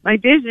 my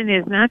vision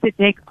is not to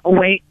take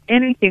away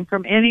anything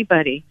from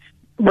anybody.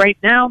 Right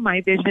now,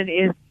 my vision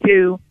is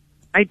to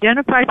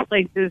identify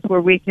places where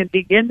we can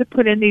begin to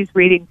put in these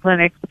reading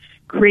clinics,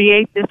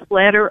 create this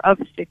ladder of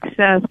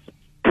success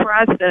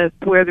process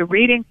where the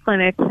reading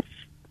clinics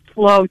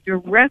flow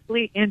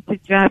directly into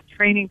job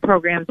training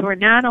programs, where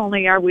not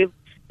only are we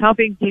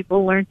helping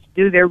people learn to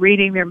do their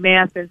reading, their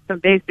math, and some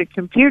basic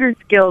computer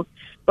skills,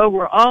 but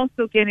we're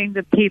also getting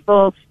the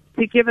people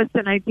to give us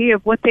an idea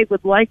of what they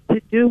would like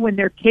to do when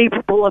they're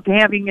capable of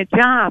having a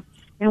job.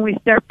 And we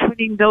start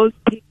putting those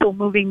people,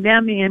 moving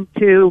them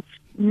into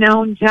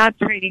known job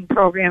training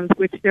programs,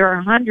 which there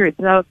are hundreds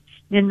of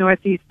in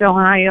Northeast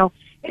Ohio,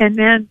 and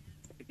then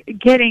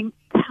getting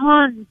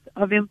tons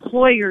of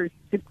employers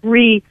to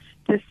agree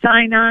to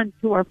sign on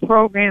to our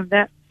program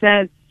that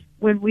says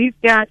when we've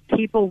got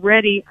people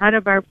ready out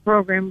of our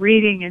program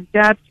reading and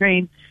job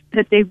trained,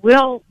 that they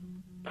will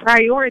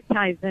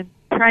prioritize and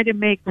try to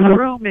make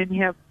room and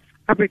have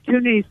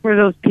opportunities for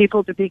those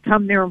people to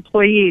become their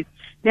employees.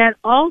 That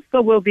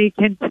also will be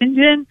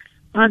contingent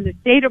on the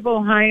state of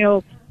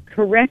Ohio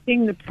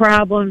correcting the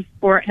problems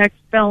for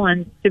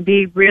ex-felons to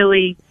be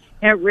really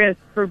at risk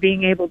for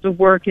being able to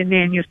work in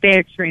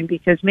manufacturing,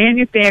 because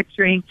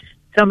manufacturing,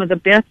 some of the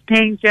best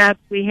paying jobs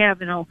we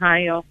have in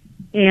Ohio,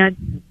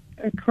 and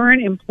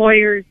current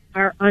employers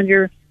are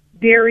under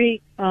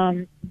very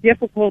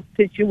difficult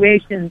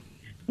situations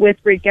with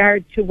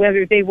regard to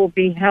whether they will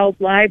be held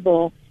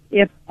liable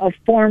if a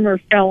former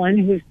felon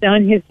who's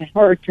done his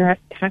or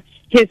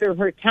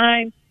her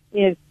time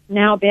is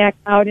now back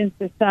out in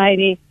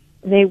society.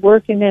 They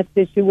work in that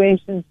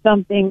situation,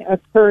 something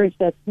occurs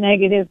that's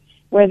negative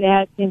where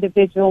that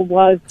individual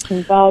was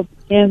involved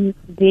in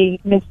the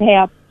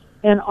mishap,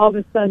 and all of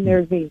a sudden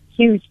there's these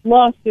huge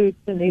lawsuits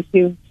and these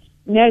huge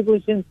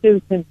negligence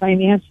suits and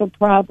financial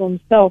problems.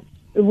 So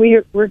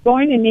we're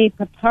going to need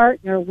to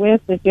partner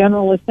with the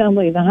General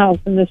Assembly, the House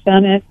and the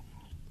Senate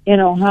in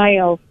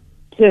Ohio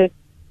to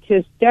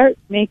start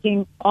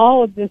making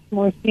all of this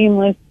more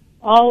seamless,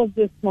 all of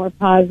this more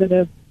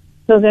positive,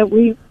 so that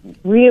we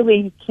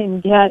really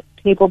can get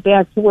people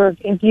back to work.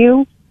 If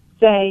you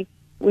say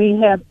we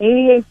have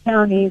 88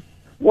 counties,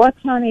 what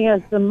county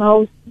has the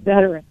most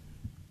veterans?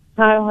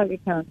 Cuyahoga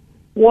County.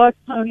 What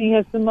county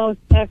has the most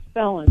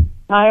ex-felons?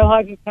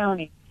 Cuyahoga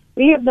County.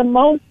 We have the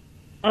most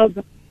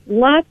of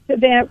lots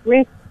of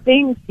at-risk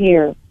things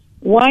here.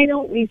 Why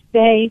don't we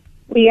say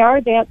we are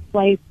that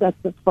place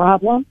that's a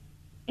problem,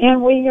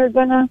 and we are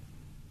going to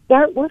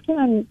start working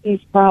on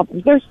these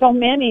problems? There's so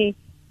many.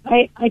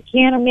 I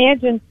can't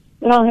imagine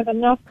that I'll have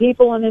enough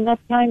people and enough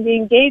time to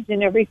engage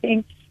in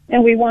everything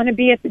that we want to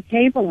be at the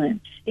table in.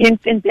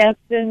 Infant deaths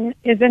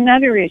is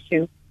another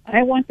issue.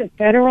 I want the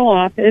federal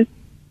office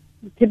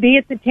to be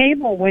at the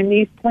table when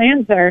these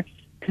plans are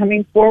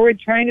coming forward,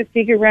 trying to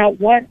figure out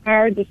what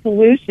are the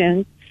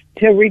solutions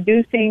to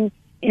reducing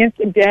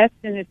infant deaths,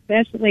 and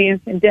especially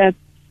infant deaths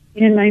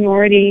in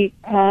minority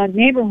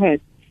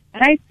neighborhoods.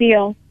 I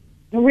feel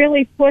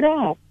really put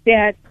off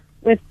that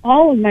with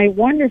all of my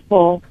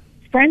wonderful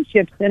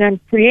friendships that I'm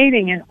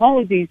creating in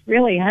all of these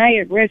really high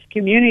at risk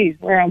communities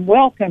where I'm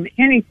welcome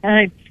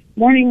anytime,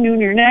 morning,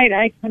 noon, or night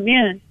I come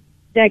in,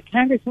 that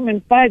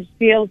Congresswoman Fudge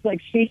feels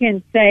like she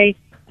can say,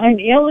 I'm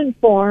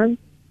ill-informed,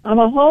 I'm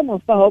a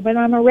homophobe, and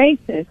I'm a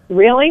racist.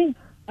 Really?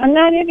 I'm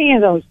not any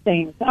of those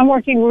things. I'm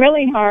working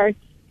really hard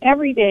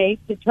every day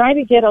to try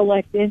to get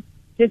elected,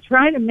 to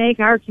try to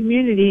make our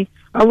community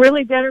a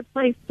really better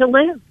place to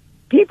live.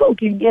 People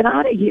can get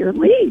out of here and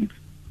leave.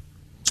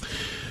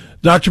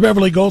 Dr.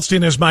 Beverly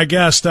Goldstein is my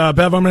guest. Bev,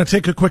 I'm going to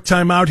take a quick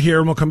time out here,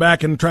 and we'll come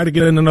back and try to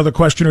get in another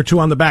question or two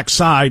on the back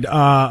side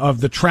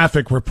of the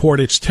traffic report.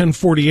 It's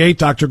 10:48.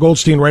 Dr.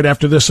 Goldstein right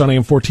after this on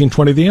AM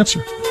 1420, The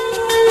Answer.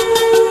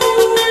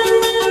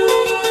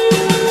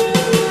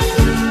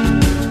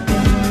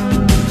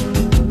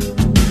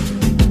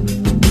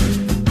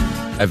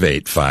 Five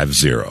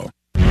 850.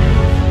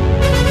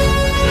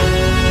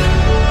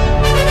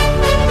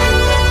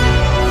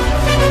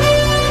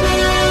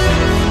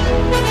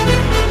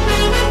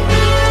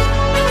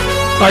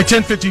 All right,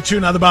 10:52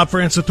 now. The Bob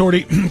Frantz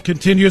Authority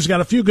continues. Got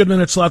a few good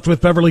minutes left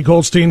with Beverly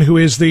Goldstein, who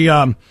is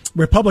the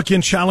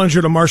Republican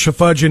challenger to Marcia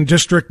Fudge in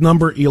District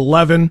Number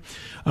 11,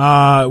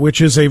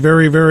 which is a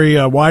very,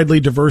 very widely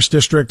diverse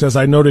district. As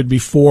I noted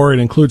before, it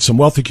includes some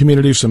wealthy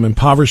communities, some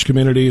impoverished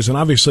communities, and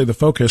obviously the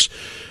focus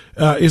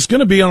is going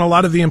to be on a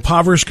lot of the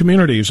impoverished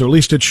communities, or at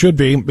least it should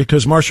be,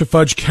 because Marcia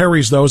Fudge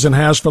carries those and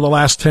has for the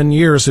last 10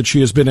 years that she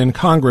has been in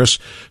Congress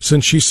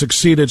since she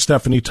succeeded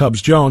Stephanie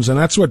Tubbs Jones. And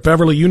that's what,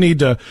 Beverly, you need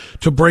to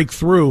break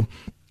through.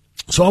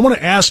 So I want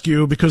to ask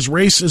you, because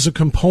race is a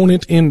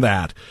component in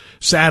that,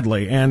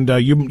 sadly, and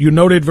you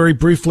noted very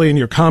briefly in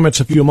your comments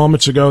a few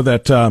moments ago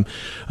that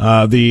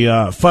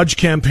the Fudge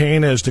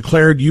campaign has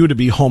declared you to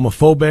be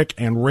homophobic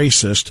and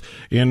racist,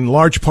 in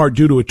large part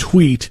due to a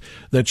tweet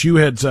that you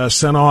had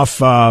sent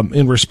off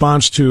in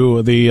response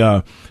to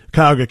the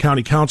Cuyahoga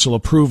County Council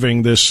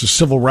approving this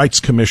Civil Rights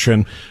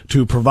Commission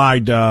to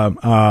provide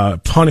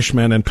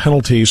punishment and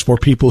penalties for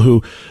people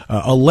who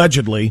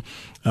allegedly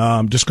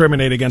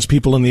discriminate against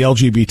people in the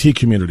LGBT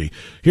community.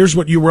 Here's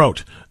what you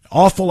wrote.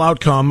 Awful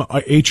outcome,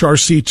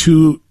 HRC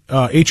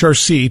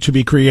to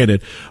be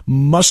created.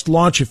 Must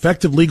launch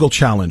effective legal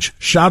challenge.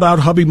 Shout out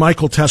hubby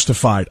Michael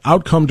testified.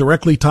 Outcome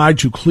directly tied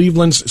to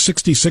Cleveland's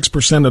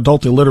 66%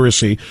 adult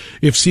illiteracy.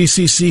 If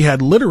CCC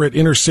had literate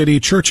inner city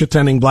church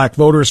attending black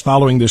voters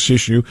following this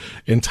issue,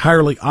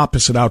 entirely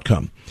opposite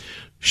outcome.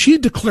 She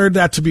declared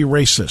that to be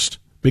racist,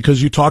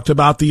 because you talked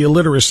about the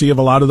illiteracy of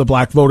a lot of the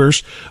black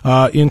voters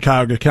in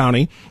Cuyahoga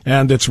County,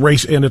 and it's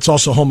race, and it's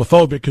also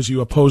homophobic because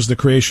you oppose the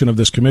creation of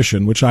this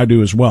commission, which I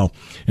do as well.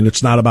 And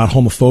it's not about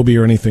homophobia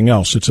or anything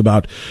else. It's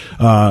about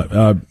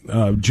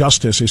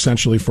justice,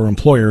 essentially, for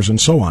employers and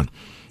so on.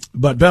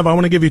 But Bev, I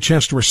want to give you a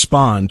chance to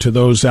respond to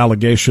those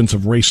allegations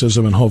of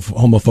racism and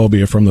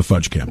homophobia from the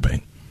Fudge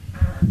campaign.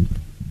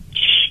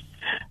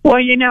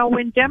 Well, you know,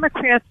 when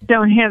Democrats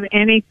don't have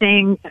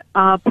anything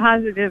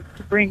positive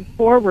to bring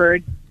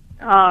forward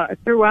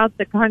throughout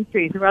the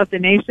country, throughout the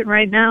nation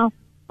right now,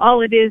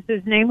 all it is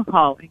name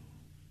calling.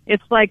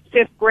 It's like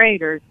fifth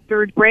grade or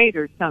third grade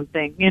or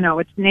something. You know,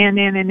 it's na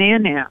na na na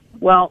na.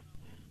 Well,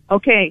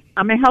 okay,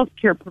 I'm a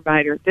healthcare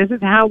provider. This is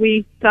how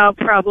we solve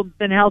problems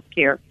in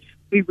healthcare.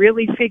 We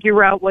really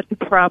figure out what the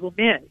problem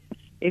is.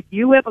 If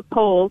you have a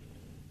cold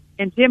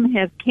and Jim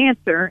has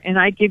cancer and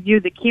I give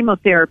you the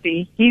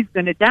chemotherapy, he's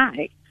going to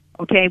die.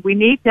 Okay, we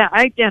need to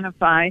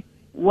identify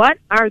what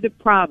are the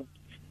problems.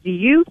 Do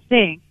you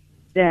think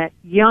that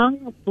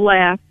young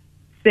black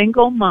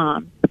single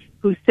moms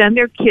who send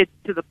their kids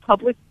to the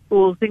public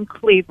schools in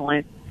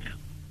Cleveland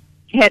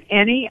had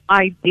any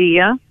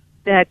idea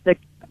that the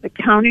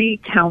county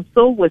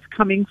council was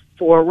coming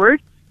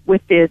forward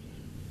with this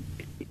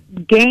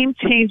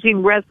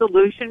game-changing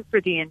resolution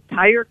for the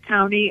entire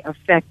county,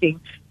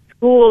 affecting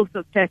schools,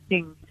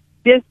 affecting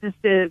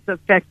businesses,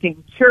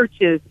 affecting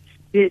churches?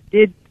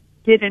 Did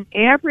an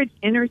average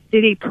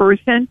inner-city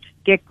person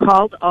get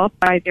called up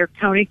by their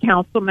county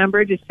council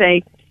member to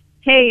say,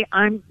 hey,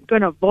 I'm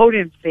going to vote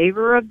in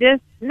favor of this?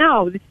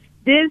 No,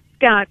 this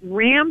got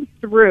rammed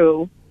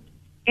through,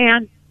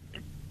 and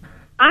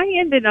I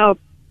ended up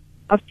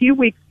a few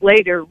weeks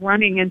later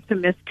running into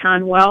Miss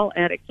Conwell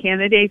at a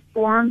candidate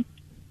forum,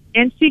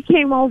 and she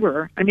came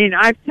over. I mean,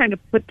 I've kind of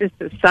put this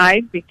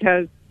aside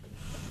because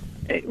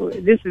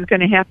this is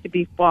going to have to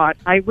be fought.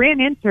 I ran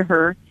into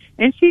her,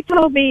 and she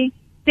told me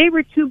they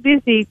were too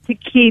busy to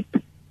keep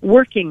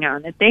working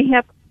on it. They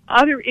have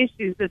other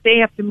issues that they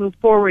have to move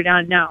forward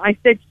on now. I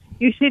said,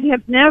 you should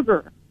have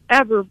never,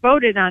 ever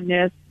voted on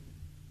this.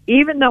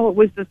 Even though it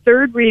was the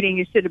third reading,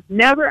 you should have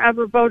never,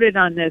 ever voted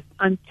on this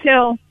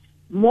until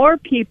more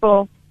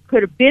people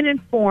could have been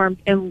informed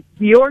and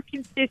your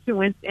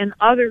constituents and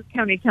other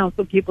county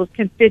council people's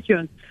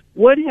constituents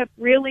would have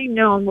really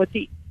known what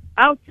the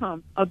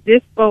outcome of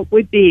this vote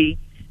would be.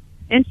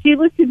 And she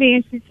looked at me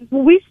and she says,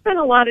 well, we spent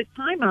a lot of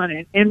time on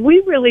it, and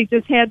we really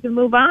just had to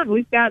move on.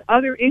 We've got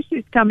other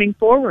issues coming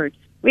forward.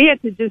 We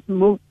had to just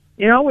move.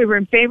 You know, we were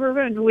in favor of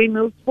it, and we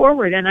moved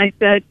forward. And I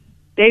said,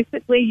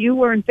 basically, you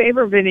were in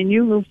favor of it, and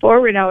you moved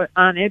forward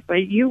on it,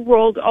 but you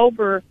rolled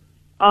over.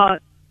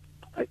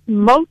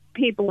 Most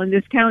people in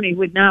this county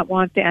would not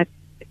want that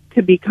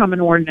to become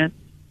an ordinance.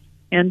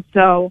 And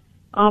so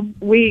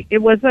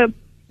it was a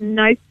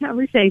nice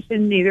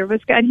conversation. Neither of us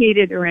got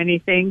heated or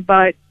anything,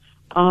 but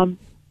I'm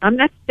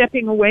not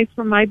stepping away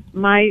from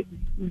my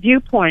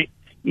viewpoint.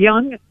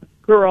 Young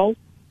girls,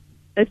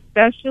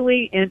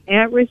 especially in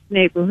at-risk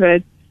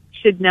neighborhoods,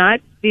 should not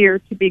fear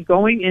to be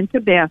going into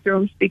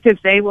bathrooms because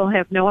they will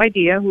have no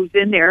idea who's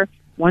in there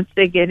once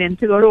they get in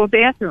to go to a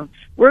bathroom.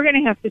 We're going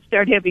to have to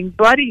start having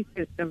buddy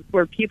systems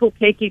where people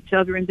take each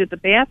other into the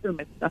bathroom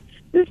and stuff.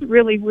 This is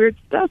really weird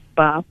stuff,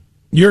 Bob.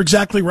 You're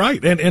exactly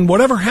right. And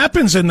whatever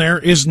happens in there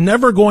is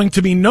never going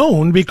to be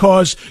known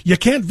because you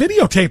can't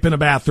videotape in a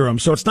bathroom.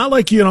 So it's not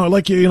like,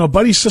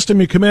 buddy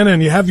system, you come in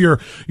and you have your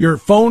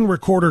phone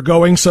recorder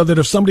going so that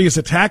if somebody is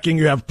attacking,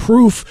 you have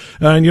proof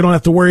and you don't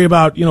have to worry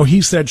about,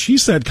 he said, she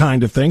said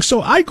kind of thing.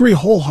 So I agree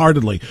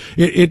wholeheartedly.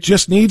 It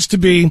just needs to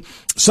be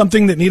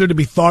something that needed to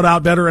be thought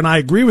out better. And I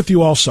agree with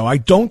you also. I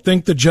don't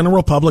think the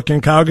general public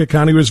in Cuyahoga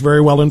County was very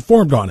well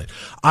informed on it,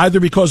 either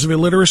because of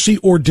illiteracy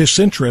or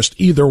disinterest,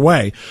 either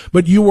way.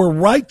 But you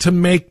were right to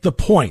make the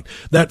point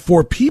that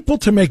for people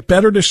to make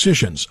better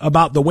decisions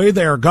about the way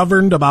they are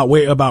governed, about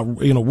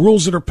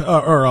rules that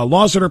are or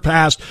laws that are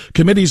passed,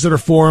 committees that are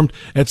formed,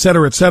 et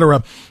cetera,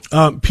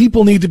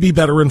 people need to be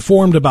better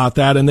informed about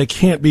that, and they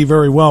can't be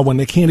very well when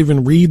they can't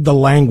even read the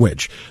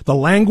language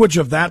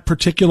of that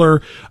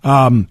particular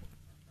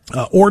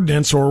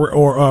ordinance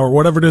or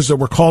whatever it is that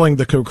we're calling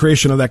the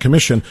creation of that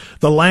commission.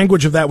 The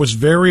language of that was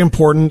very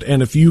important,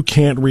 and if you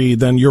can't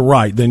read, then you're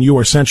right. Then you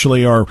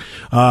essentially are,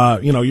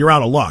 you're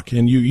out of luck,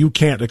 and you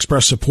can't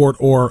express support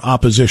or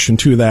opposition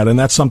to that, and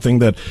that's something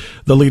that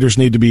the leaders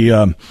need to be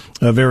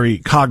very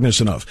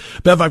cognizant of.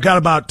 Bev, I've got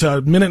about a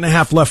minute and a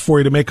half left for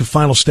you to make a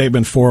final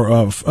statement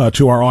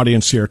to our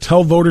audience here.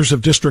 Tell voters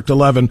of District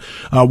 11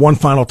 one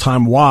final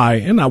time why,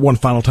 and not one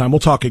final time. We'll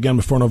talk again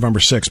before November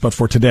 6th, but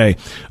for today,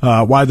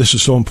 why this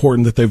is so important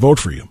that they vote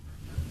for you.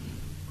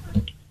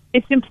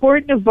 It's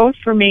important to vote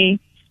for me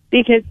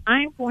because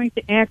I'm going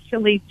to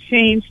actually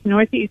change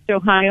Northeast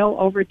Ohio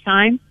over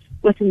time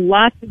with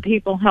lots of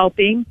people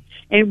helping,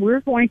 and we're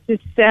going to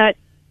set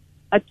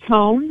a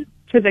tone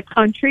for the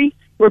country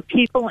where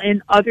people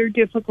in other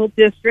difficult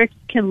districts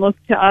can look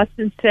to us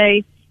and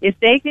say, if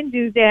they can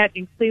do that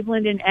in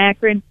Cleveland and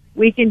Akron,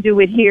 we can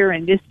do it here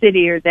in this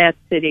city or that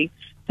city.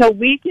 So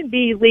we can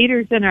be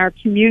leaders in our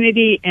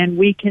community, and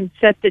we can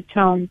set the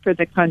tone for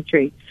the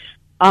country.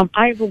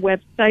 I have a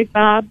website,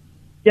 Bob,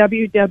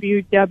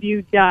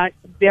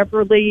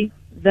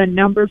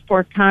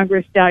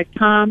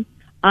 www.beverly4congress.com.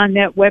 On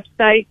that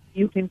website,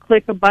 you can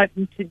click a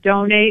button to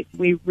donate.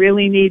 We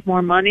really need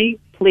more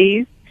money,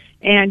 please.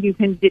 And you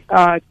can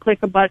click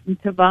a button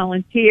to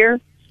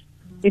volunteer.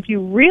 If you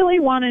really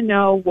want to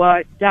know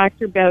what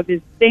Dr. Bev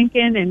is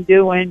thinking and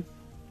doing,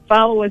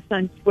 follow us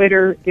on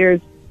Twitter. There's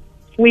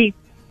tweets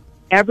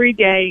every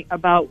day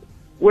about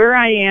where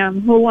I am,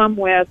 who I'm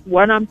with,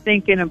 what I'm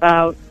thinking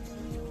about.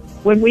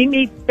 When we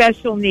meet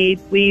special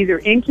needs, we either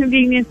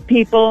inconvenience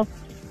people,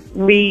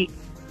 we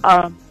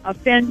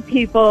offend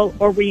people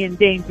or we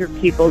endanger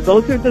people.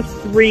 Those are the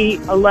three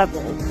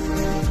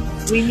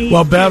levels. We need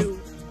to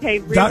pay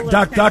real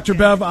attention Dr.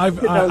 Bev, to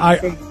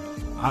those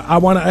I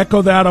want to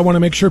echo that. I want to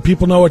make sure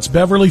people know it's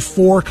Beverly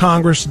for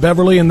Congress,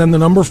 Beverly, and then the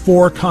number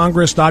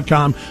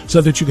 4congress.com,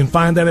 so that you can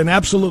find that and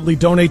absolutely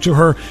donate to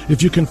her.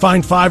 If you can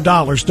find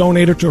 $5,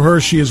 donate it to her.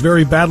 She is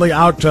very badly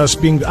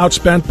being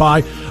outspent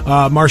by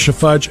Marcia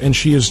Fudge, and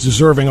she is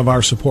deserving of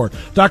our support.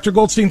 Dr.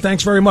 Goldstein,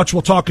 thanks very much.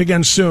 We'll talk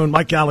again soon.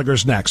 Mike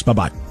Gallagher's next.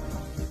 Bye-bye.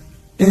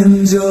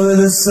 Enjoy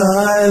the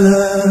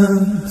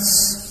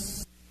silence.